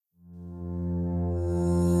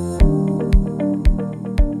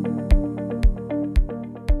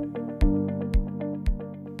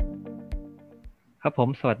ครับผม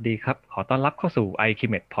สวัสดีครับขอต้อนรับเข้าสู่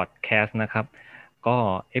iKimet Podcast นะครับก็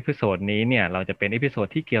เอพิโซดนี้เนี่ยเราจะเป็นเอพิโซด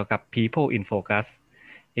ที่เกี่ยวกับ People in Focus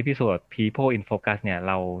เอพิโซด People in Focus เนี่ย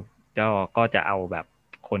เราก็จะเอาแบบ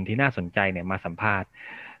คนที่น่าสนใจเนี่ยมาสัมภาษณ์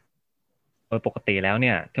โดยปกติแล้วเ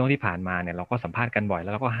นี่ยช่วงที่ผ่านมาเนี่ยเราก็สัมภาษณ์กันบ่อยแล้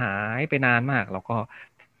วเราก็หายไปนานมากเราก็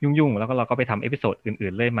ยุ่งๆแล้วก็เราก็ไปทำเอพิโซด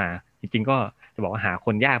อื่นๆเลยมาจริงๆก็จะบอกว่าหาค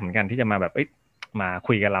นยากเหมือนกันที่จะมาแบบมา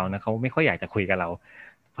คุยกับเรานะเขาไม่ค่อยอยากจะคุยกับเรา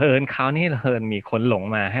เพิ่นคราวนี้เพิ่นมีคนหลง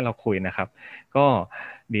มาให้เราคุยนะครับก็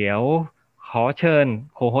เดี๋ยวขอเชิญ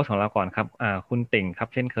โคโฮสของเราก่อนครับคุณติ่งครับ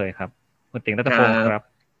เช่นเคยครับคุณติ่งรัครัตพงศ์คบรับ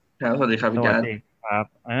ครับสวัสดีครับพี่จัดสวัสดีครับ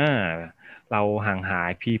เราห่างหาย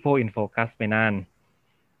People in Focus ไปนาน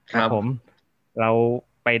ครับ ครับผมเรา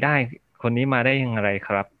ไปได้คนนี้มาได้ยังไงค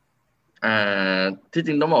รับอ่าที่จ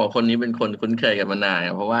ริงต้องบอกว่าคนนี้เป็นคนคุ้นเคยกันมานานค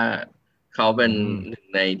รับเพราะว่าเขาอืเป็นมหนึ่ง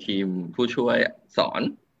ในทีมผู้ช่วยสอน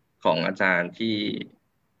ของอาจารย์ที่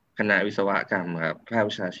คณะวิศวกรรมครับภาค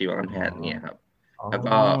วิชาชีวการอ๋อแพทย์เนี่ยครับอ๋อแล้ว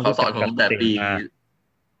ก็เขารู้สอนผมจักกับตั้งแต่ปีติ่งมา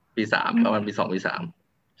ปีสามประมาณปีสองปีสาม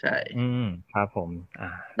ใช่อืมครับผมอ่า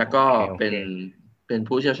แล้วก็โอเคโอเคเป็น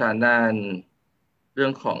ผู้เชี่ยวชาญด้านเรื่อ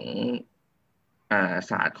งของ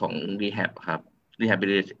ศาสตร์ของ rehab ครับ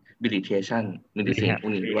rehabilitation รี medicine แฮบพว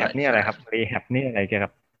กนี้ด้วยนี่อะไรใช่ ครับรีแฮบนี่อะไรเกี่ยวกั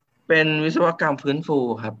บเป็นวิศวกรรมฟื้นฟู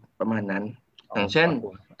ครับประมาณนั้นอ๋ออย่างเช่นครับผ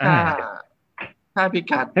มถ้าเดี๋ยว ถ้าพิ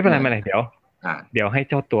กัดไม่เป็นไรเนี่ยไม่เป็นไรอ่าเดี๋ยวให้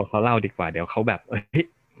เจ้าตัวเขาเล่าดีกว่าเดี๋ยวเขาแบบ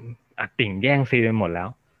ติ่งแย่งซีนไปหมดแล้ว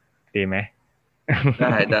ดีไหม ไ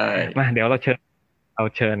ด้ได้ มาเดี๋ยวเราเ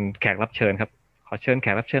ชิญแขกรับเชิญครับขอเชิญแข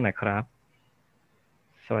กรับเชิญหน่อยครับ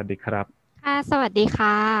สวัสดีครับค่ะสวัสดีค่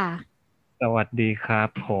ะสวัสดีครับ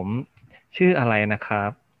ผมชื่ออะไรนะครั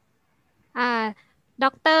บอ่าด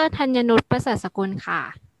รธัญนุชประเสริฐสกุลค่ะ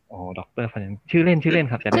อ๋อด็อกเตอร์ฟันชื่อเล่น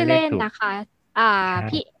ครับจะได้ชื่อเล่นเรียกถูกนะคะอ่า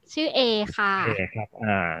พี่ครับชื่อเอค่ะโอเคครับ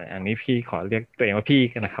อันนี้พี่ขอเรียกตัวเองว่าพี่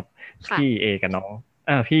กันนะครับพี่ค่ะเอกับน้อง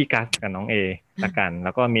พี่กัสกับน้องเอละกันแ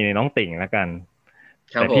ล้วก็มีน้องติ่งละกัน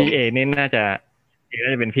ครับผมแต่พี่เอนี่น่าจะ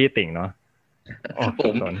เป็นพี่ติ่งเนาะอ๋อครับผ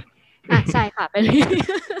มสับสน ใช่ค่ะเป็น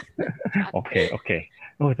โอเคโอเค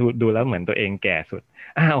โอ้ดูแล้วเหมือนตัวเองแก่สุด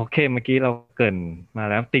โอเคเมื่อกี้เราเกริ่นมา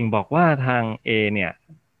แล้วติ่งบอกว่าทางเอเนี่ย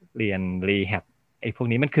เรียนรีแฮบไอ้พวก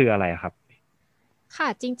นี้มันคืออะไรอะครับค่ะ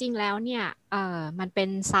จริงๆแล้วเนี่ยมันเป็น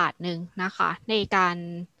ศาสตร์หนึ่งนะคะในการ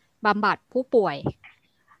บำบัดผู้ป่วย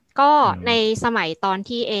ก็อืในมสมัยตอน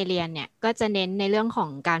ที่เอเรียนเนี่ยก็จะเน้นในเรื่องของ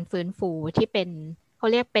การฟื้นฟูที่เป็นเขา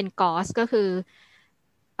เรียกเป็นกอสก็คือ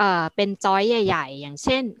เป็นจอยใหญ่ๆอย่างเ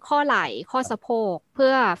ช่นข้อไหล่ข้อสะโพกเพื่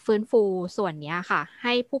อฟื้นฟูส่วนนี้ค่ะใ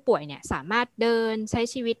ห้ผู้ป่วยเนี่ยสามารถเดินใช้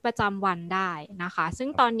ชีวิตประจำวันได้นะคะซึ่ง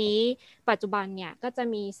ตอนนี้ปัจจุบันเนี่ยก็จะ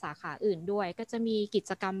มีสาขาอื่นด้วยก็จะมีกิ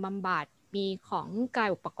จกรรมบำบัด มีของกาย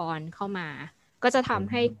อุปกรณ์เข้ามา ก็จะอืท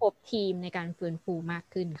ำให้ครมบทีมในการฟื้นฟูมาก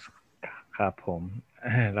ขึ้นค่ะ ครับผม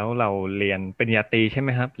แล้วเราเรียนปริญญาตรีใช่ไหม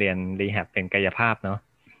ครับเรียนรีแฮบเป็นกายภาพเนาะ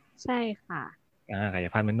ใช่ค่ะกาย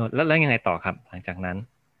ภาพเป็นนวดแล้วยังไงต่อครับหลังจากนั้น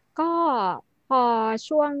ก็พอ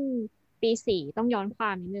ช่วงปีสี่ต้องย้อนคว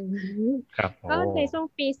ามนิดนึง ครับโอ้ก็ในช่วง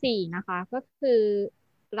ปีสี่นะคะก็คือ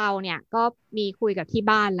เราเนี่ยก็มีคุยกับที่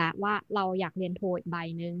บ้านแล้วว่าเราอยากเรียนโทอีกใบ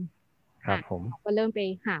หนึ่งครับผมเราก็เริ่มไป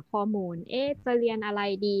หาข้อมูลจะเรียนอะไร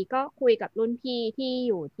ดีก็คุยกับรุ่นพี่ที่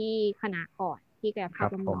อยู่ที่คณะก่อนที่กายคภาพรั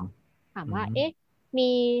บผมบำบัดถามอืมว่ามี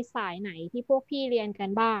สายไหนที่พวกพี่เรียนกั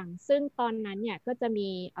นบ้างซึ่งตอนนั้นเนี่ยก็จะมี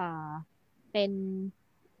เป็น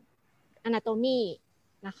anatomy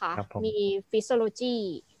นะคะครับผม มี physiology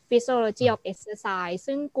physiology of exercise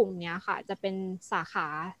ซึ่งกลุ่มเนี้ยค่ะจะเป็นสาขา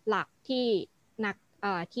หลักที่นัก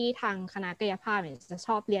ที่ทางคณะกายภาพเนี่ยจะช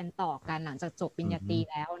อบเรียนต่อกันหลังจากจบปริญญาตรี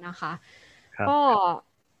แล้วนะคะครับก็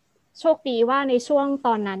โชคดีว่าในช่วงต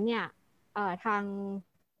อนนั้นเนี่ยทาง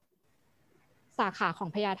สาขาของ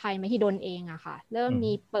พญาไทมหิดลเองอะค่ะเริ่มอืม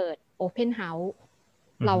มีเปิด Open House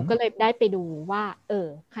อืมเราก็เลยได้ไปดูว่า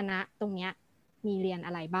คณะตรงเนี้ยมีเรียนอ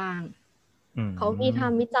ะไรบ้าง อืเขามีมท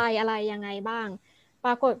ำวิจัยอะไรยังไงบ้าง ป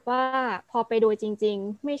รากฏว่าพอไปดูจริง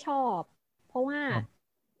ๆไม่ชอบ เพราะว่าครับ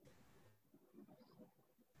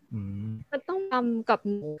อืมมันต้องทำกับ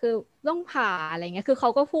หนูคือต้องผ่าอะไรเงี้ยคือเขา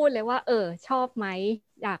ก็พูดเลยว่าชอบไหม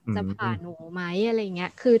อยากอืจะผ่าหนูมไหมอะไรเงี้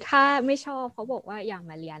ยคือถ้าไม่ชอบเขาบอกว่าอย่า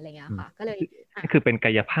มาเรียนอะไรเงี้อืมยค่ะก็เลยอ่ะนี่คือเป็นก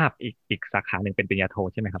ายภาพอีกสาขาหนึ่งเป็นปริญญาโท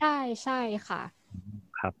ใช่ไหมครับใช่ใช่ค่ะ อืม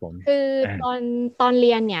ครับผมคืออ่าตอนเ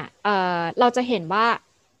รียนเนี่ยเราจะเห็นว่า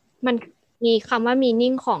มันมีคำว่า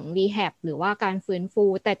meaning ของ rehab หรือว่าการฟื้นฟู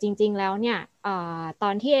แต่จริงๆแล้วเนี่ยตอ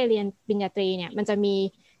นที่เรียนปริญญาตรีเนี่ยมันจะมี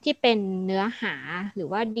ที่เป็นเนื้อหาหรือ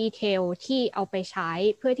ว่าดีเทลที่เอาไปใช้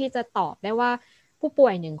เพื่อที่จะตอบได้ว่าผู้ป่ว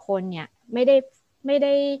ยหนึ่งคนเนี่ยไม่ไ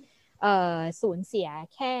ด้สูญเสีย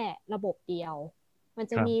แค่ระบบเดียว มัน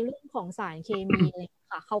จะครับมีเรื่องของสารเคมีอะไร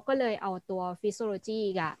ค่ะเขาก็เลยเอาตัวฟิสิโลจี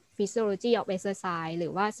กับ physiology of exercise หรื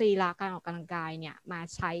อว่าสรีระการออกกำลังกายเนี่ยมา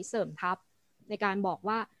ใช้เสริมทับในการบอก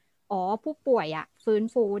ว่าอ๋อผู้ป่วยอ่ะฟื้น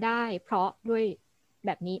ฟูได้เพราะด้วยแ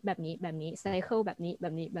บบนี้ไซเคิลแบบ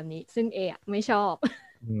นี้ซึ่งเอะไม่ชอบ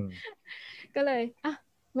ก็เลยอ่ะ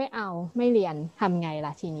ไม่เอาไม่เรียนทำไงล่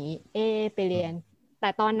ะทีนี้ไปเรียนแต่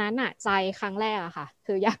ตอนนั้นอะใจครั้งแรกอะค่ะ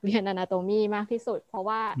คืออยากเรียน anatomy มากที่สุดเพราะ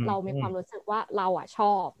ว่าเรามีความรู้สึกว่าเราอะช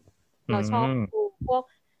อบเราชอบพวก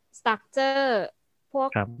structure พวก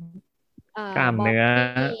กล้ามเนื้อ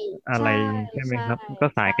อะไรใช่ไหมครับก็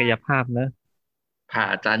สายกายภาพเนอะผ่า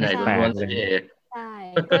อาจารย์ใหญ่ล้วนๆเลยใช่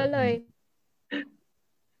ก็เลย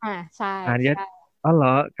ใช่อ๋อเหร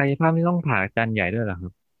อกายภาพนี่ต้องผ่าอาจารย์ใหญ่ด้วยเหรอครั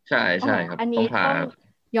บใช่ใช่ครับอันนี้ต้องผ่า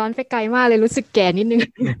ย้อนไปไกลมากเลยรู้สึกแก่นิดนึง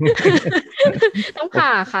ต้องผ่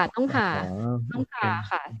าค่ะต้องผ่า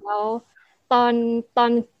ค่ะแล้วตอ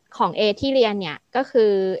นของเอที่เรียนเนี่ยก็คื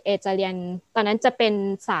อเอจะเรียนตอนนั้นจะเป็น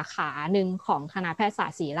สาขาหนึ่งของคณะแพทยศาส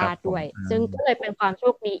ตร์ศิริราชด้วยซึ่งก็เลยเป็นความโช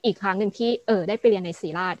คดีอีกครั้งหนึ่งที่ได้ไปเรียนในศิ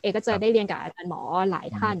ริราชเอก็จะได้เรียนกับอาจารย์หมอหลาย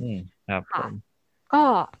ท่านค่ะก็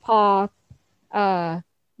พอ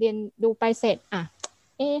เรียนดูไปเสร็จ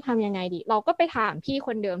ทำยังไงดีเราก็ไปถามพี่ค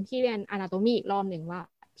นเดิมที่เรียน anatomy อีกรอบหนึ่งว่า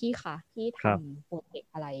พี่คะพี่ทำโปรเจก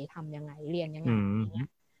ต์อะไรทำยังไงเรียนยังไงอย่างเงี้ย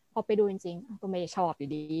พอไปดูจริงๆก็ไม่ชอบอ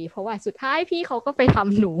ยู่ดีเพราะว่าสุดท้ายพี่เขาก็ไปท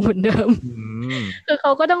ำหนูเหมือนเดิมคือเข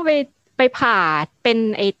าก็ต้องไปผ่าเป็น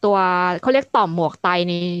ไอตัวเขาเรียกต่อมหมวกไต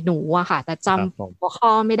ในหนูอะค่ะแต่จำหัวข้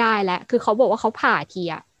อไม่ได้แล้วคือเขาบอกว่าเขาผ่าที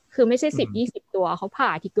อะคือไม่ใช่10-20 ตัวเขาผ่า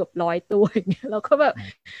ทีเกือบ100 ตัวอย่างเงี้ยเราก็แบบ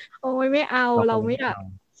โอ้ยไม่เอาเราไม่อยาก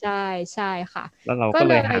ใช่ค่ะแล้วเราก็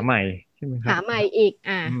เลยหาใหม่ใช่ไหมครับหาใหม่อีก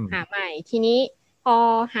หาใหม่ทีนี้พอ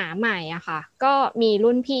หาใหม่อะค่ะก็มี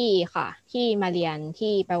รุ่นพี่ค่ะที่มาเรียน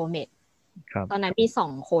ที่ไบโอเมดตอนนั้นมี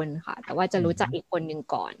2 คนค่ะแต่ว่าจะรู้จักอีกคนหนึ่ง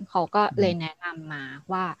ก่อนเขาก็เลยแนะนำมา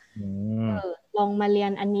ว่าลองมาเรีย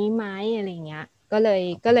นอันนี้ไหมอะไรเงี้ยก็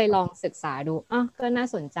เลยลองศึกษาดูก็น่า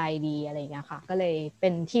สนใจดีอะไรเงี้ยค่ะก็เลยเป็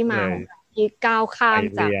นที่มาของที่ก้าวข้าม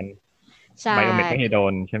จากไบโอเมดมหิด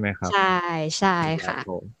ลใช่ไหมครับใช่ค่ะ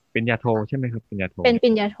ปริญญาโทใช่ไหมครับปริญญาโทเป็นปริ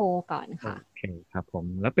ญญาโทก่อนค่ะโอเคครับผม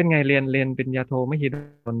แล้วเป็นไงเรียนปริญญาโทมหิด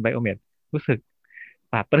ลไบโอเมดรู้สึก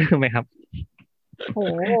ปลาบปลื้มไหมครับโห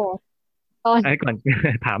ตอนก่อน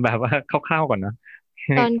ถามแบบว่าคร่าวๆก่อนนะ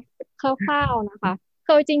ตอนคร่าวๆนะคะ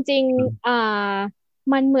คือจริง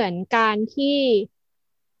ๆมันเหมือนการที่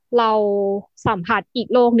เราสัมผัสอีก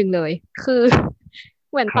โลกหนึ่งเลยคือ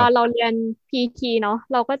เหมือนตอนเราเรียน PT เนาะ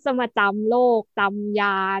เราก็จะมาจำโรคจำย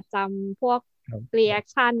าจำพวก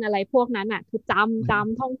reaction อะไรพวกนั้นอ่ะคือจำ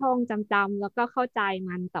ท่องจำแล้วก็เข้าใจ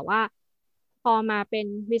มันแต่ว่าพอมาเป็น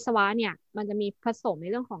วิศวะเนี่ยมันจะมีผสมใน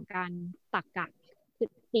เรื่องของการตรรกะคือ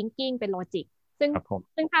thinking เป็น logic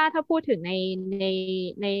ซึ่งถ้าพูดถึง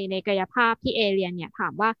ในกายภาพที่เอเรียนเนี่ยถา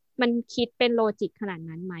มว่ามันคิดเป็นโลจิกขนาด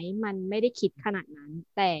นั้นไหมมันไม่ได้คิดขนาดนั้น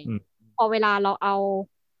แต่พอเวลาเราเอา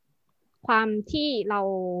ความที่เรา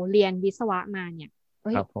เรียนวิศวะมาเนี่ย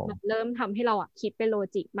มันเริ่มทำให้เราคิดเป็นโล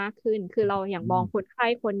จิกมากขึ้นคือเราอย่างมองคนไข้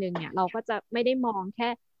คนหนึ่งเนี่ยเราก็จะไม่ได้มองแค่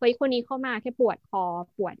เฮ้ยคนนี้เข้ามาแค่ปวดคอ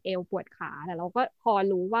ปวดเอวปวดขาแต่เราก็พอ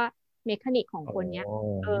รู้ว่าเมคานิกของคนเนี้ย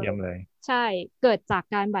เยี่ยมเลยใช่เกิดจาก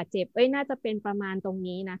การบาดเจ็บน่าจะเป็นประมาณตรง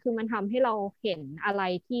นี้นะคือมันทำให้เราเห็นอะไร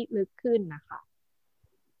ที่ลึกขึ้นนะคะ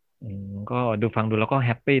ก็ฟังดูแล้วก็แฮ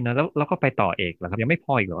ปปี้นะแล้วก็ไปต่อเอกเหรอครับยังไม่พ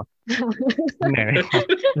ออีกเหรอยังไงไม่พอ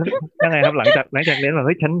ยังไงครับหลังจากเรียนแบบเ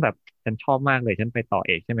ฮ้ยฉันชอบมากเลยฉันไปต่อเ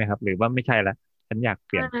อกใช่ไหมครับหรือว่าไม่ใช่ละฉันอยากเ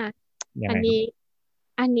ปลี่ยนอั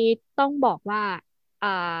นนี้ต้องบอกว่า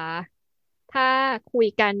ถ้าคุย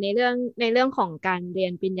กันในเรื่องของการเรีย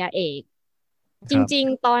นปริญญาเอกจริง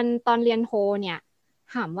ๆตอนเรียนโทเนี่ย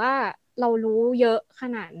ถามว่าเรารู้เยอะข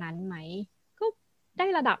นาดนั้นไหมก็ได้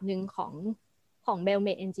ระดับหนึ่งของเบลเม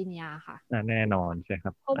ดเอนจิเนียร์ค่ะแน่นอนใช่ค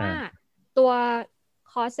รับเพราะว่าตัว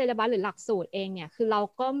คอร์สเซเลบัสหรือหลักสูตรเองเนี่ยคือเรา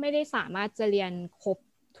ก็ไม่ได้สามารถจะเรียนครบ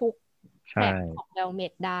ทุกแทร็กของเบลเม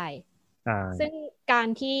ดได้ซึ่งการ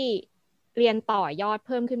ที่เรียนต่อยอดเ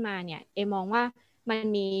พิ่มขึ้นมาเนี่ยมองว่ามัน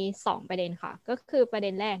มี2ประเด็นค่ะก็คือประเด็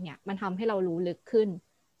นแรกเนี่ยมันทำให้เรารู้ลึกขึ้น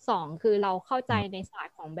2คือเราเข้าใจในศาสต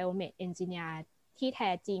ร์ของเบลเมดเอนจิเนียร์ที่แท้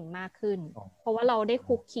จริงมากขึ้นเพราะว่าเราได้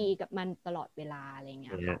คุกคีกับมันตลอดเวลาอะไรเ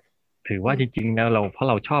งี้ยค่ะถือว่าจริงๆแล้วเพราะ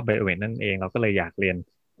เราชอบไบโอเมดนั่นเองเราก็เลยอยากเรียน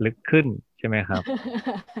ลึกขึ้นใช่ไหมครับ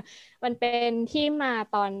มันเป็นที่มา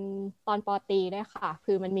ตอนปอตรีด้วยค่ะ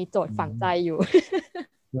คือมันมีโจทย์ฝังใจอยู่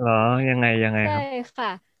เหรอยังไงครับใช่ค่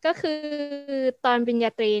ะก็คือตอนปริญญ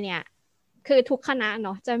าตรีเนี่ยคือทุกคณะเน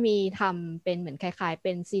าะจะมีทำเป็นเหมือนคล้ายๆเ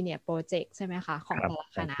ป็นซีเนียร์โปรเจกต์ใช่ไหมคะของแต่ละ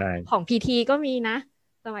คณะของ PT ก็มีนะ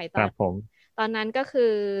สมัยตอนนั้นก็คื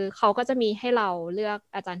อเขาก็จะมีให้เราเลือก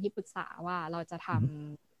อาจารย์ที่ปรึกษาว่าเราจะท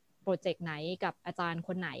ำโปรเจกต์ไหนกับอาจารย์ค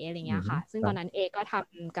นไหนอะไรเงี้ยค่ะซึ่งตอนนั้นเอก็ท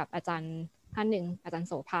ำกับอาจารย์ ท่านหนึ่งอาจารย์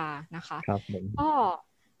โสภานะคะครับผม ก็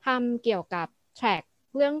ทำเกี่ยวกับแทร็ก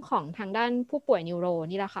เรื่องของทางด้านผู้ป่วยนิวโร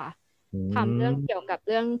นี่แหละค่ะทำเรื่องเกี่ยวกับ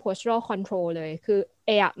เรื่อง postural control เลยคือ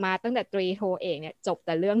มาตั้งแต่ตรีโทเอกเนี่ยจบแ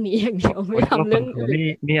ต่เรื่องนี้อย่างเดียวไม่ทำเรื่องอื่น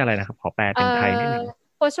นี่อะไรนะครับขอแปลเป็นไทยนิดนึง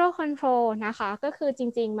postural control นะคะก็คือจ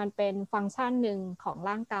ริงๆมันเป็นฟังก์ชันหนึ่งของ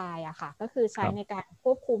ร่างกายอะค่ะก็คือใช้ในการค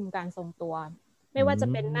วบคุมการทรงตัวไม่ว่าจะ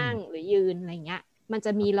เป็นนั่งหรือยืนอะไรเงี้ยมันจ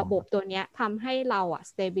ะมีระบบตัวเนี้ยทำให้เราอะ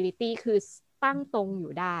stability คือตั้งตรงอ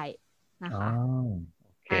ยู่ได้นะคะ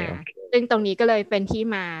ซึ่งตรงนี้ก็เลยเป็นที่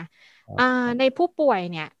มาในผู้ป่วย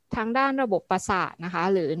เนี่ยทางด้านระบบประสาทนะคะ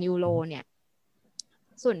หรือนิวโรเนี่ย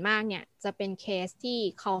ส่วนมากเนี่ยจะเป็นเคสที่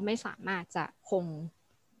เขาไม่สามารถจะคง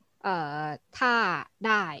ท่าไ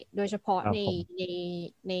ด้โดยเฉพาะ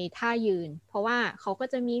ในท่ายืนเพราะว่าเขาก็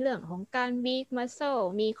จะมีเรื่องของการ weak muscle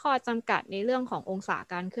มีข้อจำกัดในเรื่องขององศา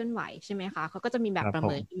การเคลื่อนไหวใช่ไหมคะเขาก็จะมีแบบประเ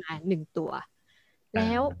มินขึ้นมา1ตัวแ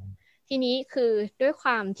ล้วทีนี้คือด้วยคว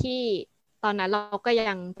ามที่ตอนนั้นเราก็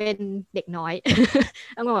ยังเป็นเด็กน้อย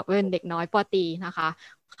ต้องบอกเป็นเด็กน้อยป.ตรีนะคะ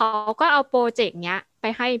เขาก็เอาโปรเจกต์เนี้ยไป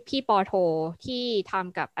ให้พี่ป.โทที่ท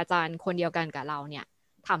ำกับอาจารย์คนเดียวกันกับเราเนี่ย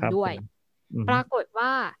ทำด้วยปรากฏว่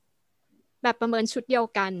าแบบประเมินชุดเดียว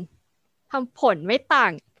กันทำผลไม่ต่า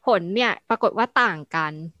งผลเนี่ยปรากฏว่าต่างกั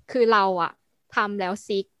นคือเราอะทำแล้ว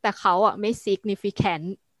ซิกแต่เขาอะไม่ significant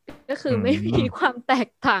ก็คือไม่มีความแตก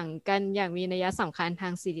ต่างกันอย่างมีนัยสำคัญทา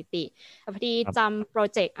งสถิติพอดีจำโปร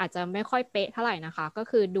เจกต์อาจจะไม่ค่อยเป๊ะเท่าไหร่นะคะก็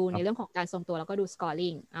คือดูในเรื่องของการทรงตัวแล้วก็ดู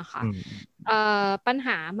scoring นะคะปัญห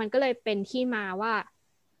ามันก็เลยเป็นที่มาว่า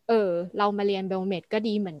เรามาเรียนเบลเมดก็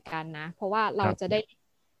ดีเหมือนกันนะเพราะว่าเราจะได้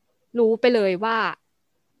รู้ไปเลยว่า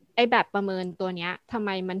ไอ้แบบประเมินตัวเนี้ยทำไม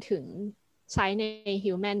มันถึงใช้ใน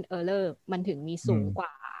human error มันถึงมีสูงกว่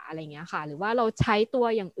าอะไรเงี้ยค่ะหรือว่าเราใช้ตัว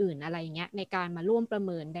อย่างอื่นอะไรเงี้ยในการมาร่วมประเ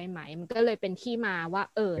มินได้ไหมมันก็เลยเป็นที่มาว่า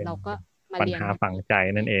เราก็มาเรียนปัญหาฝังใจ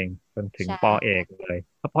นั่นเองจนถึงป.เอกเลย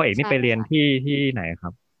ป.เอกนี่ไปเรียนที่ไหนครั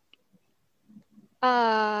บ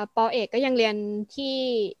ป.เอกก็ยังเรียนที่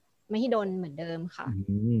มหิดลเหมือนเดิมค่ะ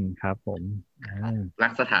ครับผมรั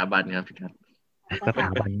กสถาบันครับพี่ครับสถา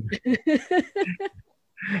บัน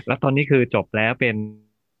แล้วตอนนี้คือจบแล้วเป็น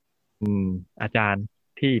อาจารย์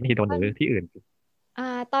ที่มหิดลหรือที่อื่น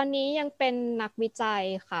ตอนนี้ยังเป็นนักวิจัย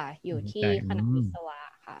ค่ะอยู่ที่คณะวิศวะ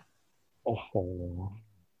ค่ะโอ้โห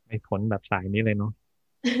ไม่พ้นแบบสายนี้เลยเนาะ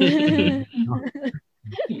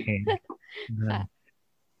โอเค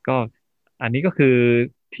ก็อันนี้ก็คือ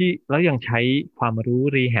ที่แล้วยังใช้ความรู้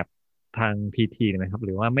รีแฮบทางพีทีไหมครับห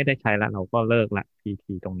รือว่าไม่ได้ใช้แล้วเราก็เลิกละพี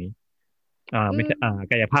ทีตรงนี้ไม่ใช่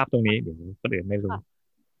กายภาพตรงนี้เดี๋ยวคนอื่นไม่รู้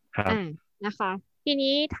ครับนะคะที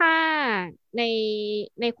นี้ถ้า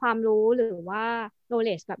ในความรู้หรือว่า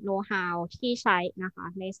knowledge กับ know how ที่ใช้นะคะ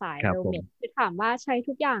ในสาย wellness คือถามว่าใช้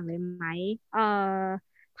ทุกอย่างเลยไหม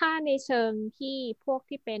ถ้าในเชิงที่พวก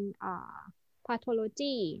ที่เป็น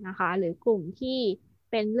pathology นะคะหรือกลุ่มที่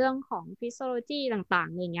เป็นเรื่องของ physiology ต่าง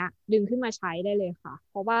ๆอย่างเงี้ยดึงขึ้นมาใช้ได้เลยค่ะ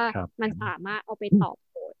เพราะว่ามันสามารถเอาไปตอบ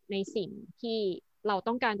โจทย์ในสิ่งที่เรา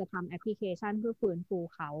ต้องการจะทำแอปพลิเคชันเพื่อฟื้นฟู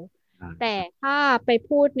เขาแต่ถ้าไป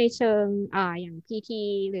พูดในเชิงอย่าง PT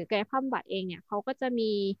หรือกายภาพบำบัดเองเนี่ยเขาก็จะ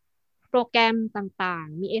มีโปรแกรมต่าง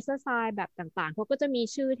ๆมี exercise แบบต่างๆเขาก็จะมี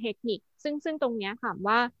ชื่อเทคนิคซึ่งตรงเนี้ยถาม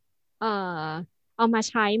ว่าเอามา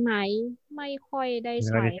ใช้ไหมไม่ค่อยได้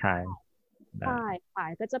ใช้ใช่ค่ะ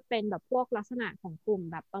ก็จะเป็นแบบพวกลักษณะของกลุ่ม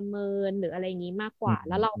แบบประเมินหรืออะไรอย่างนี้มากกว่า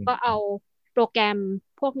แล้วเราก็เอาโปรแกรม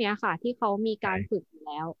พวกนี้ค่ะที่เขามีการฝึกอยู่แ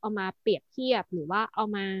ล้วเอามาเปรียบเทียบหรือว่าเอา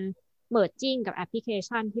มาmerging กับแอปพลิเค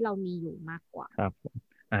ชันที่เรามีอยู่มากกว่าครับ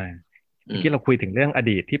เมื่อกี้เราคุยถึงเรื่องอ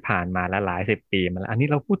ดีตที่ผ่านมาแล้วหลายสิบปีมาแล้วอันนี้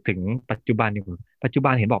เราพูดถึงปัจจุบันอยู่ปัจจุบั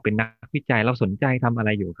นเห็นบอกเป็นนักวิจัยเราสนใจทำอะไร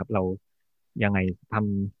อยู่ครับเรายังไงท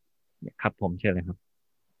ำครับผมเชื่อเลยครับ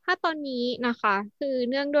ถ้าตอนนี้นะคะคือ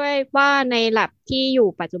เนื่องด้วยว่าใน lab ที่อยู่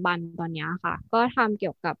ปัจจุบันตอนนี้ค่ะก็ทำเ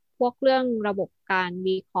กี่ยวกับพวกเรื่องระบบการ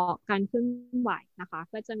วิเคราะห์การเคลื่อนไหวนะคะ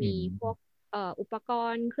ก็จะมีพวกอุปก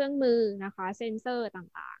รณ์เครื่องมือนะคะเซนเซอร์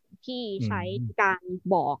ต่างๆที่ใช้การ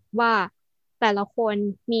บอกว่าแต่ละคน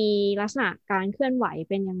มีลักษณะการเคลื่อนไหว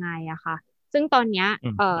เป็นยังไงอะค่ะซึ่งตอนนี้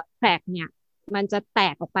แทร็กเนี่ยมันจะแต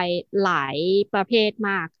กออกไปหลายประเภทม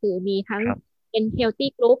ากคือมีทั้งเป็น healthy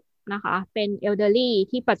group นะคะเป็น elderly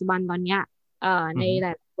ที่ปัจจุบันตอนนี้ในหล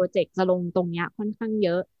ายโปรเจกต์จะลงตรงนี้ค่อนข้างเย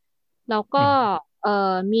อะแล้วก็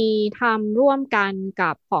มีทำร่วมกัน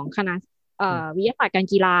กับของคณะวิทยาศาสตร์การ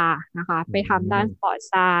กีฬานะคะไปทำด้านสปอร์ต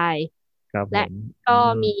ไซน์และก็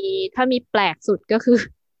มีถ้ามีแปลกสุดก็คือ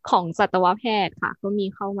ของสัตวแพทย์ค่ะก็มี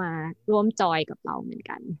เข้ามาร่วมจอยกับเราเหมือน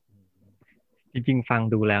กันจริงๆฟัง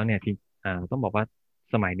ดูแล้วเนี่ยที่ต้องบอกว่า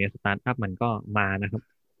สมัยนี้สตาร์ทอัพมันก็มานะครับ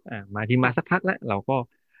มาสักพักแล้วเราก็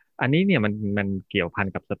อันนี้เนี่ยมันเกี่ยวพัน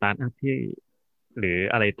กับสตาร์ทอัพที่ หรือ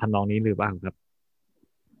อะไรทำนองนี้หรือบ้างครับ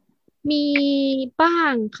มีบ้า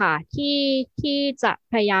งค่ะที่จะ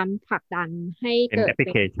พยายามผลักดันให้เป็นแอปพลิ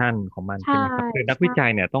เคเกิดเป็นชันของมันใช่ใช่ไหมครับคือนักวิใช่ จัย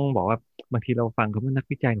เนี่ยต้องบอกว่าบางทีเราฟังคำว่านัก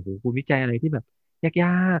วิจัยโอ้โหคุณวิจัยอะไรที่แบบย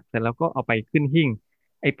ากๆแต่เราก็เอาไปขึ้นหิ้ง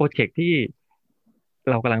ไอ้โปรเจกต์ที่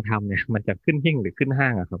เรากำลังทำเนี่ยมันจะขึ้นหิ้งหรือขึ้นห้า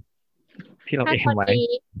งอะครับที่เราถ้าเอมไว้ตอน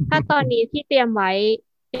นี้ถ้าตอนนี้ที่เตรียมไว้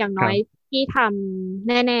อย่างน้อยครับที่ทำแ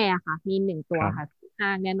น่ๆอะค่ะมี1 ตัวค่ะครับห้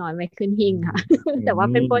างแน่นอนไว้ขึ้นอืหิ้งมค่ะ อื แต่ว่า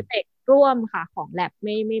เป็นมโปรเจกต์ร่วมค่ะของแลบไ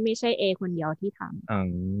ม่ใช่เอคนเดียวที่ทอื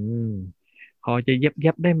มพอจะเ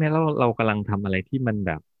ย็บได้ไหมแล้วเรากำลังทำอะไรที่มันแ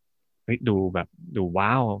บบเฮ้ยดูแบบดูว้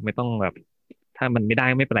าวไม่ต้องแบบถ้ามันไม่ได้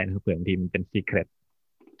ไม่เป็นไรนะครับเผื่อบางทีมันเป็นซีเครตำ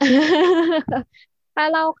ถ้า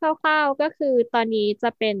เล่าคร่าวๆก็คือตอนนี้จะ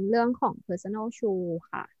เป็นเรื่องของ personal shoe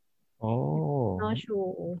ค่ะ โอ้ personal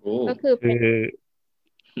shoe โอ้ ก็คือคือเป็น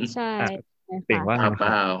ใช่อ่ะใช่เสียงว่าค่ะเปล่าเปล่า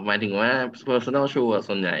ไงนะครับหมายถึงว่า personal shoe อะ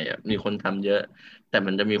ส่วนใหญ่อะมีคนทำเยอะแต่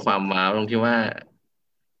มันจะมีความว้าวตรงที่ว่า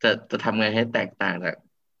จะทำไงให้แตกต่างจาก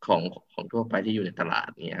ของของทั่วไปที่อยู่ในตลาด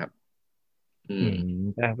นี้ครับอืมอืม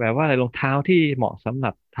แปลว่าอะไรรองเท้าที่เหมาะสำห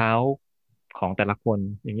รับเท้าของแต่ละคน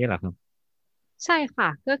อย่างนี้เหรอครับใช่ค่ะ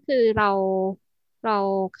ก็คือเรา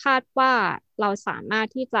คาดว่าเราสามารถ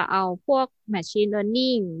ที่จะเอาพวก machine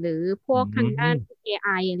learning หรือพอืวกทางด้าน ม AI อไอ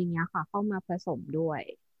อะไรเงี้ยค่ะเข้ามาผสมด้วย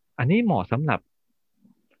อันนี้เหมาะสำหรั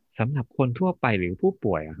บคนทั่วไปหรือผู้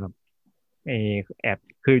ป่วยอะครับเออแอบ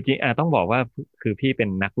คือจริงต้องบอกว่าคือพี่เป็น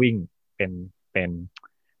นักวิ่งเป็นเป็น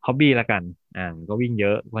ฮอบบี้ละกันก็วิ่งเย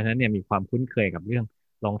อะเพราะฉะนั้นเนี่ยมีความคุ้นเคยกับเรื่อง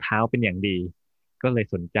รองเท้าเป็นอย่างดีก็เลย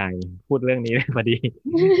สนใจพูดเรื่องนี้พอดี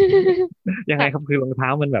ยังไงครับค่ะ คือรองเท้า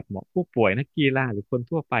มันแบบเหมาะผู้ป่วยนักกีฬาหรือคน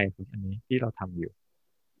ทั่วไปครับอันนี้ที่เราทำอยู่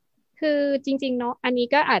คือจริงๆเนาะอันนี้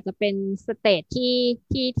ก็อาจจะเป็นสเตจ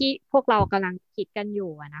ที่พวกเรากำลังคิดกันอ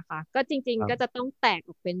ยู่อะนะคะก็จริงๆก็จะครับต้องแตกอ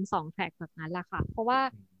อกเป็น2 แทร็กแบบนั้นแหละค่ะเพราะว่า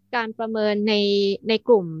การประเมินในก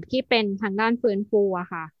ลุ่มที่เป็นทางด้านฟื้นฟูอะ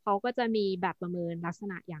ค่ะเขาก็จะมีแบบประเมินลักษ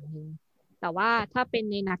ณะอย่างหนึ่งแต่ว่าถ้าเป็น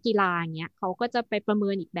ในนักกีฬาอย่างเงี้ยเขาก็จะไปประเมิ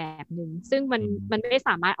นอีกแบบหนึ่งซึ่งมันอืมันมไม่ส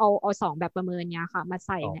ามารถเอา2 แบบประเมินเนี้ยค่ะมาใ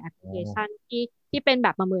ส่อ๋อในแอปพลิเคชันที่เป็นแบ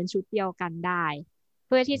บประเมินชุดเดียวกันได้เ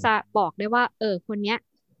พื่อที่อืจะมบอกได้ว่าคนเนี้ย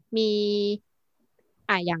มี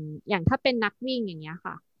อย่างถ้าเป็นนักวิ่งอย่างเงี้ย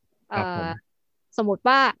ค่ะคเอ่รับผมอสมมติ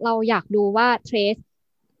ว่าเราอยากดูว่าเทรส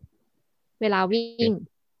เวลาวิ่ง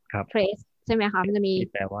ครับเทรสใช่ไหมคะมันจะมีที่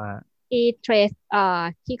แปลว่าที่เทรส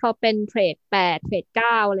ที่เขาเป็นเทรด 8เทรด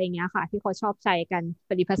 9อะไรเงี้ยค่ะที่เขาชอบใช้กันเ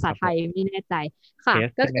ป็นภาษาไทยครับผมไม่แน่ใจเทค่ะส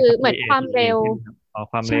ก็คือใช่ไหมครับ เหมือนความ TATE เร็วใช่ไหมครับอ๋อ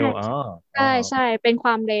ความใช่เร็วอ๋ออ๋อใช่เป็นคว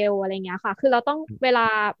ามเร็วอะไรเงี้ยค่ะคือเราต้องเว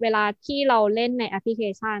ลาที่เราเล่นในแอปพลิเค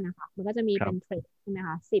ชันนะคะมันก็จะมีเป็นเทรครับดใช่ไหมค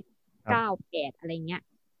ะ10 9 ครับ8อะไรเงี้ย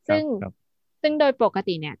ซึ่งครับครับซึ่งโดยปก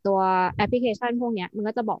ติเนี่ยตัวแอปพลิเคชันพวกเนี้ยมัน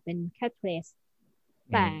ก็จะบอกเป็นแค่ trace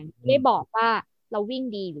อืแต่ไม่ได้มบอกว่าเราวิ่ง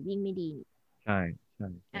ดีหรือวิ่งไม่ดีใช่ใช่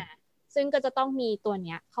ใช่อ่าซึ่งก็จะต้องมีตัวเ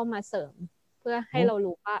นี้ยเข้ามาเสริมเพื่อให้โอ้เรา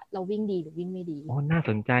รู้ว่าเราวิ่งดีหรือวิ่งไม่ดีโอ้น่าส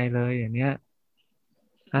นใจเลยอย่างเนี้ย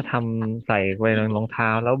ถ้าทำใส่ไว้ในรองเท้า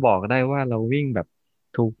แล้วบอกได้ว่าเราวิ่งแบบ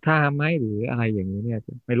ถูกท่าไหมหรืออะไรอย่างนี้เนี่ย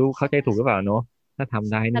ไม่รู้เข้าใจถูกหรือเปล่าเนอะถ้าท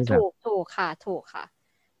ำได้แต่นี่แบบถูกค่ะถูกค่ะ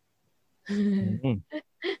อืม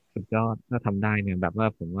สุดยอดถ้าทำได้เนี่ยแบบว่า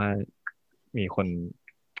ผมว่ามีคน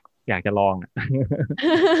อยากจะลองอ่ะ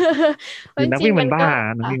เพ คือราะจนักวิ่งมันบ้าริงๆมัน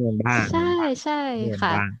ก็นักค่ะวิ่งมันบ้าใช่ใช่นักวิ่งมันค่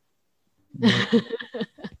ะ บ้าอืม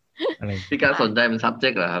อะไรที่การสนใจเป็น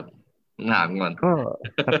subject เหรอครับถามก่อนก็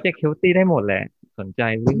subject healthy ได้หมดแหละสนใจ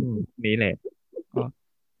เรื่องนี้แหละก็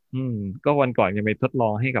อืมก็วันก่อนจะไปทดลอ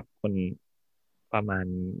งให้กับคนประมาณ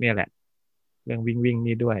เนี่ยแหละเรื่องวิ่ง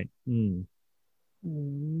นี่ด้วยอืมอื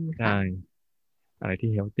มใช่ค่ะอะไรที่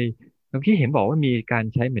healthy แล้วที่เห็นบอกว่ามีการ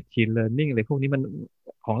ใช้ machine learning อะไรพวกนี้มัน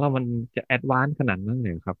ของเรามันจะ advanced ขนาดนั้นเล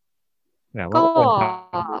ยครับแบบว่าก็ องค์ความ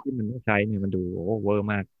รู้ที่มันต้องใช้เนี่ยมันดูโอ้เวอร์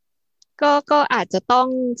มากก็อาจจะต้อง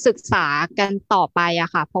ศึกษากันต่อไปอ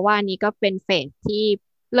ะค่ะเพราะว่านี้ก็เป็นเฟสที่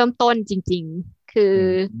เริ่มต้นจริงๆ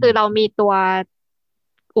คือเรามีตัว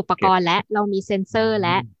อุปกเก็บรณ์และเรามีเซ็นเซอือร์แล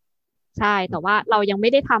ะมใช่แต่ว่าเรายังไม่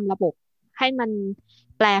ได้ทำระบบให้มัน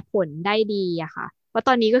แปลผลได้ดีอะค่ะเพราะต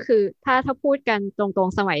อนนี้ก็คือถ้าพูดกันตรง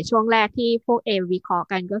ๆสมัยช่วงแรกที่พวกวิเคราะห์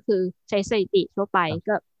กันก็คือใช้สถิติทั่วไปครับ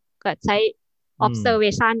ก็ใช้ อืม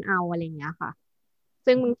observation เอาอะไรอย่างเงี้ยค่ะ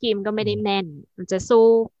ซึ่งบางทีมันก็ไม่อืมได้แม่น มันจะสู้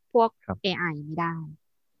พวก ครับ AI ไม่ได้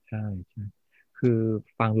ใช่ใช่คือ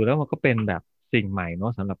ฟังดูแล้วมันก็เป็นแบบสิ่งใหม่เนา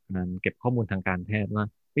ะสำหรับการเก็บข้อมูลทางการแพทย์ว่า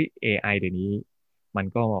เฮ้ย AI เดี๋ยวนี้มัน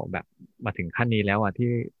ก็แบบมาถึงขั้นนี้แล้วอ่ะที่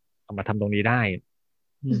เอามาทำตรงนี้ได้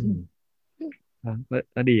อืม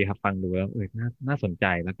ก็ดีครับฟังดูแล้วน่าสนใจ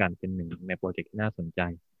แล้วกันเป็นหนึ่งในโปรเจกต์ที่น่าสนใจ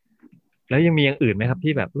แล้วยังมีอย่างอื่นไหมครับ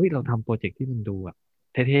ที่แบบเฮ้ยเราทำโปรเจกต์ที่มันดูแบบ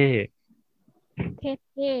เท่ๆ เ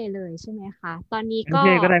ท่ๆเลยใช่ไหมคะตอนนี้ไม่ต้องก็ เ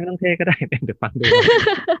ท่ก็ได้ไม่ต้องเท่ก็ได้เดี๋ยวฟังดู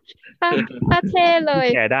ถ้าถ้าเท่เลที่ย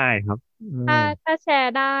แชร์ได้ครับถ้าถ้าแช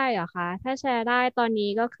ร์ได้เหรอคะถ้าแชร์ได้ตอนนี้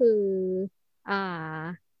ก็คืออ่า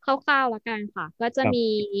คร่าวๆแล้วกันค่ะก็จะมี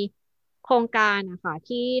ครับโครงการนะคะ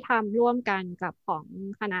ที่ทำร่วมกันกับของ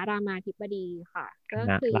คณะรามาธิบดีค่ะค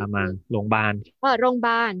ณะก็คือรามาโรงพยาบาลโรงพยาบ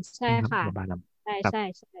าลใช่ใช่ครับค่ะโรงพยาบาลใช่ครับใช่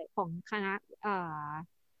ใช่ของคณะอ่า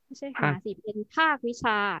ไม่ใช่คภาคณะสิเป็นภาควิช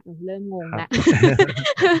าเริ่มงงครับ แล้ว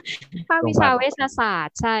ภาควิโรงพยาบาลชาเวชศาสต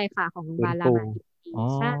ร์ใช่ค่ะของโรงพยาบาลราฟื้นฟูมาธิบดีอ๋อ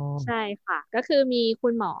ใช่ใช่ค่ะก็คือมีคุ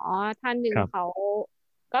ณหมอท่านหนึ่ครับงเขา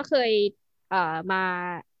ก็เคยมา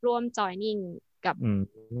ร่วมจอยนิ่งกับอืม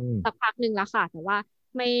สักพักหนึ่งแล้วค่ะแต่ว่า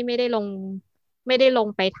ไม่ได้ลง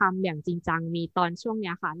ไปทำอย่างจริงจังมีตอนช่วงเ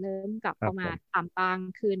นี้ยค่ะเริ่มกลับเข้ามาครับผมทำบ้าง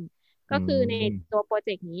ขึ้นอืก็คือในมตัวโปรเจ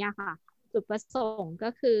กต์นี้อะค่ะ จุดประสงค์ก็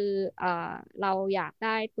คือเอ่อเราอยากไ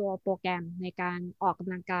ด้ตัวโปรแกรมในการออกก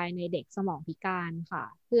ำลังกายในเด็กสมองพิการค่ะ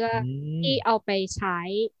เพื่ออืที่มเอาไปใช้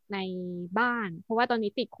ในบ้านเพราะว่าตอน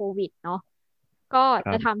นี้ติดโควิดเนาะก็ค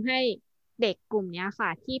รับจะทำให้เด็กกลุ่มเนี้ยค่ะ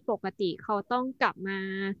ที่ปกติเขาต้องกลับมา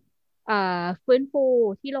ฟื้นฟู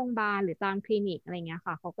ที่โรงพยาบาลหรือตามคลินิกอะไรเงี้ย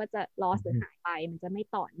ค่ะเขาก็จะ อื loss หรือมหายไปมันจะไม่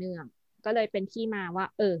ต่อเนื่อง ก็เลยเป็นที่มาว่า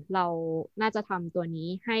เราน่าจะทำตัวนี้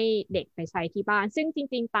ให้เด็กไปใช้ที่บ้านซึ่งจ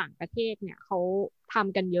ริงๆต่างประเทศเนี่ยเขาท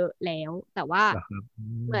ำกันเยอะแล้วแต่ว่าเหรอครับ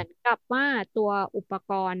เหมือนกับว่าตัวอุป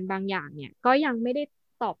กรณ์บางอย่างเนี่ยก็ยังไม่ได้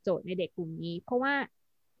ตอบโจทย์ในเด็กกลุ่มนี้เพราะว่า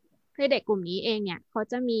ในเด็กกลุ่มนี้เองเนี่ยเขา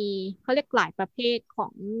จะมีเขาเรียกหลายประเภทขอ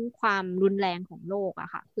งความรุนแรงของโรคอ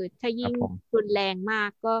ะค่ะคือถ้ายิ่งครับผมรุนแรงมาก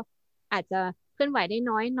ก็อาจจะเคลื่อนไหวได้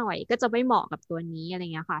น้อยหน่อยก็จะไม่เหมาะกับตัวนี้อะไร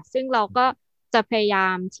เงี้ยค่ะซึ่งเราก็จะพยายา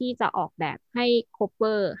มที่จะออกแบบให้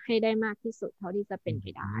cover ให้ได้มากที่สุดเท่าที่จะอืเป็นไป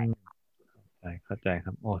ได้ มเข้าใจค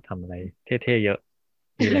รับโอ้ทำอะไรเท่ๆเยอะ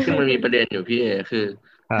ดีเลยครับซึ่งมันมีประเด็นอยู่พี่เอคือ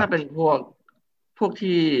ถ้าเป็นครับพวก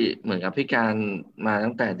ที่เหมือนกับพิการมา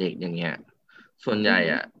ตั้งแต่เด็กอย่างเงี้ยส่วนใหญ่อือหื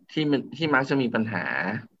ออ่ะที่มักจะมีปัญหา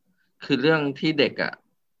คือเรื่องที่เด็กอ่ะ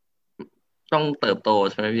ต้องเติบโต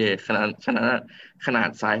ใช่ไหมพี่เอฉะนั้นอะขนาด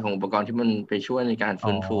ไซส์ของอุปกรณ์ที่มันไปช่วยในการอ๋อ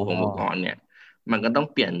ฟื้นฟูของอุปกรณ์เนี่ยมันก็ต้อง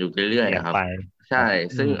เปลี่ยนอยู่เรื่อยๆอะครับเปลี่ยนไปคใช่รับ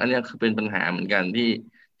อืซึ่งมอันเนี้ยคือเป็นปัญหาเหมือนกัน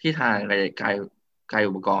ที่ทางกาย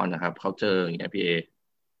อุปกรณ์นะครับเขาเจออย่างเงี้ยพี่เอ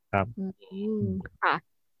ครับอืมอืมค่ะ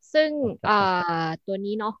ซึ่งเข้าใจตัว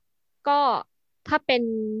นี้เนาะก็ถ้าเป็น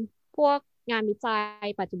พวกงานวิจัย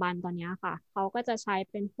ปัจจุบันตอนเนี้ยค่ะเขาก็จะใช้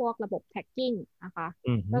เป็นพวกระบบ tracking นะคะ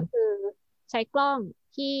อืมฮึก็คือใช้กล้อง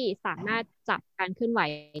ที่สามารถจับการเคลื่อนไหว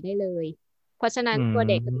ได้เลย เพราะฉะนั้อืนตัว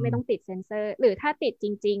เด็กก็จะไม่ต้องมติดเซ็นเซอร์หรือถ้าติดจ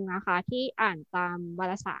ริงๆนะคะที่อ่านตามวา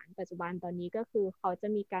รสารปัจจุบันตอนนี้ก็คือเขาจะ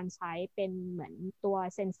มีการใช้เป็นเหมือนตัว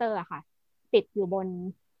เซ็นเซอร์อะค่ะติดอยู่บน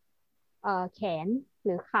แขนห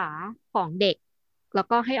รือขาของเด็กแล้ว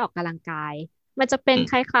ก็ให้ออกกำลังกายมันจะเป็นอืม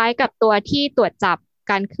คล้ายๆกับตัวที่ตรวจจับ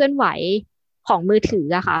การเคลื่อนไหวของมือถือ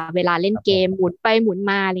อะค่ะเวลาเล่คนเกมรับผมหมุนไปหมุน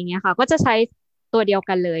มาอะไรเงี้ยค่ะก็จะใช้ตัวเดียว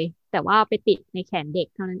กันเลยแต่ว่าไปติดในแขนเด็ก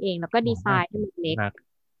เท่านั้นเองแล้วก็อ๋อน่าดีไซน์ให้มันเล็กน่า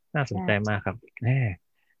น่าสนใจใช่ มากครับแหม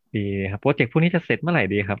ดีครับโปรเจกต์พวกนี้จะเสร็จเมื่อไหร่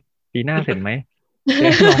ดีครับปีหน้าเสร็จไหมจะไ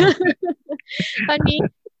ด้ลอง ตอนนี้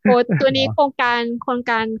โอ้ตัวนี้โครงการค่อน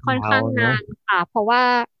ยาวข้างนาเนาะนค่ะเพราะว่า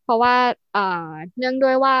เอ่อเนื่องด้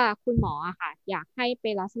วยว่าคุณหมออะค่ะอยากให้เป็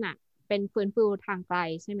นลักษณะเป็นฟื้นฟูทางไกล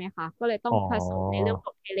ใช่ไหมคะก็เลยต้องอ๋อผสมในเรื่องข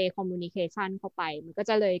องเทเลคอมมูนิเคชันเข้าไปมันก็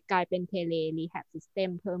จะเลยกลายเป็นเทเลรีแฮบซิสเต็ม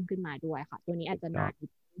เพิ่มขึ้นมาด้วยค่ะตัวนี้อาจจะยอดนานนิ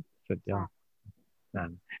ดนึงสุดยใช่อดนาน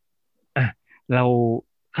อ่ะเรา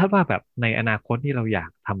คาดว่าแบบในอนาคตที่เราอยา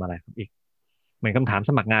กทำอะไรครับอีกเหมือนคำถาม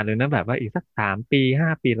สมัครงานเลยนะแบบว่าอีกสัก3 ปี5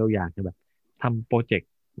 ปีเราอยากจะแบบทำโปรเจก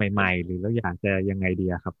ต์ใหม่ๆหรือเราอยากจะยังไงดี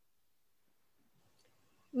อะครับ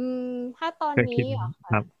อืมถ้าตอนนี้เคยคิดไหมเหรอค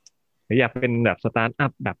ะ ครับหรืออยากเป็นแบบสตาร์ทอั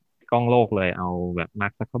พแบบกล้องโลกเลยเอาแบบมา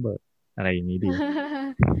ร์คซักเคอร์เบิร์กอะไรอย่างนี้ดี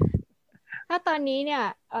ถ้าตอนนี้เนี่ย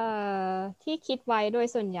ที่คิดไว้โดย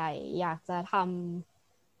ส่วนใหญ่อยากจะท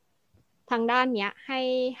ำทางด้านเนี้ยให้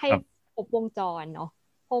ครับครบวงจรเนาะ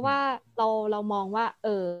เพราะว่าเรามองว่า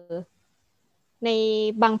ใน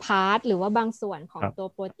บางพาร์ทหรือว่าบางส่วนขอครับงตัว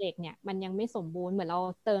โปรเจกต์เนี่ยมันยังไม่สมบูรณ์เหมือนเรา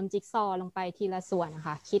เติมจิ๊กซอว์ลงไปทีละส่วนนะค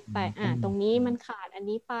ะคิดอืไปตรงนี้มมันขาดอัน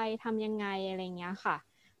นี้ไปทำยังไงอะไรเงี้ยค่ะ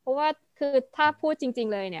เพราะว่าคือถ้าพูดจริง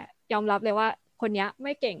ๆเลยเนี่ยยอมรับเลยว่าคนนี้ไ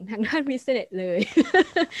ม่เก่งทางด้านบิสเนสเลย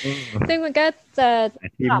อืม ซึ่งมันก็จะแต่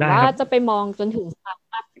ทีมถามว่าได้ครับจะไปมองจนถึงสตาร์ท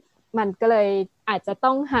อัพมันก็เลยอาจจะ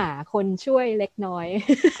ต้องหาคนช่วยเล็กน้อย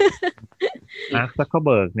มาร์คซักเคอร์เ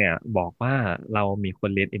บิร์กเนี่ยบอกว่าเรามีคน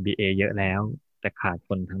เรียน MBA เยอะแล้วแต่ขาดค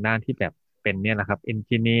นทางด้านที่แบบเป็นเนี่ยแหละครับเอน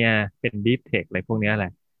จิเนียร์เป็นดีฟเทคอะไรพวกเนี้ยแหล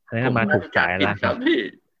ะอันนี้ผมมาถูกสายน่าจะจับผิดแล้วครับ ครับพี่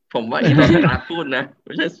ผมว่าอีลอนมัสก์พูดนะไ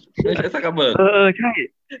ม่ใช่ซักเคอร์เบิร์กเออใช่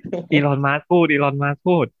อีลอนมัสก์พู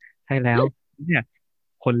ดใช่แล้วเนี่ย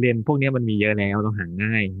คนเรียนพวกเนี้ยมันมีเยอะแล้วเราหา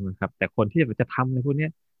ง่ายนะครับแต่คนที่จะทำอะไรพวกเนี้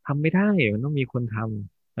ยทำไม่ได้มันต้องมีคนท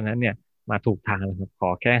ำดังนั้นเนี่ยมาถูกทางแล้วครับขอ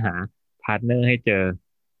แค่หาพาร์ทเนอร์ให้เจอ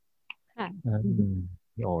ค่ะอืม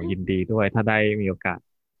โอ้ยินดีด้วยถ้าได้มีโอกาส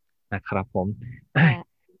นะครับผม ค่ะ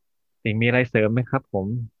สิ่งมีอะไรเสริมไหมครับผม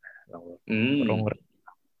เราอืมลง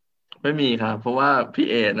ไม่มีครับเพราะว่าพี่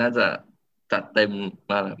เอน่าจะจัดเต็ม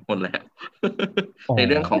มาหมดแล้ว อ๋อ ในเ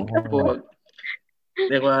รื่องของพวก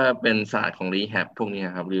เรียกว่าเป็นศาสตร์ของรีแฮบพวกเนี้ย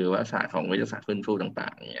ครับหรือว่าศาสตร์ของวิทยาศาสตร์ฟื้นฟูต่า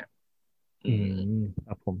งๆเนี่ยอือืมมค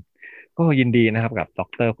รับผมก็ยินดีนะครับกับด็อก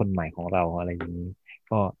เตอร์คนใหม่ของเราอะไรอย่างนี้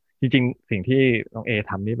ก็จริงๆสิ่งที่น้องเอ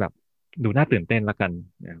ทำนี่แบบดูน่าตื่นเต้นแล้วกัน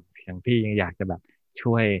อย่างพี่ยังอยากจะแบบ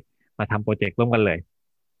ช่วยมาทำโปรเจกต์ร่วมกันเลย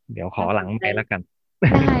เดี๋ยวขอน่าหลังสนใจไมค์แล้วกัน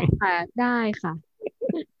ได้ค่ะได้ค่ะ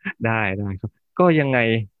ได้ครับก็ยังไง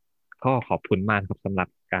ก็ขอบคุณมากครับสำหรับ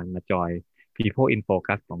การมาจอย People in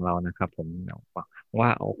Focus ของเรานะครับผมหวังว่า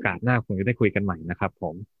โอกาสหน้าคงจะได้คุยกันใหม่นะครับผ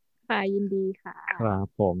ม ค่ะยินดีค่ะครับ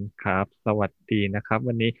ผมครับสวัสดีนะครับ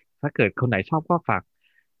วันนี้ถ้าเกิดคนไหนชอบก็ฝาก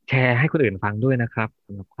แชร์ให้คนอื่นฟังด้วยนะครับส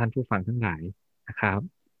ำหรับท่านผู้ฟังทั้งหลายนะครับ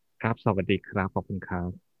ครับสวัสดีครับขอบคุณครับ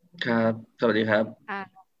ครับสวัสดีครับค่ะ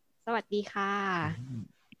สวัสดีค่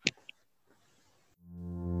ะ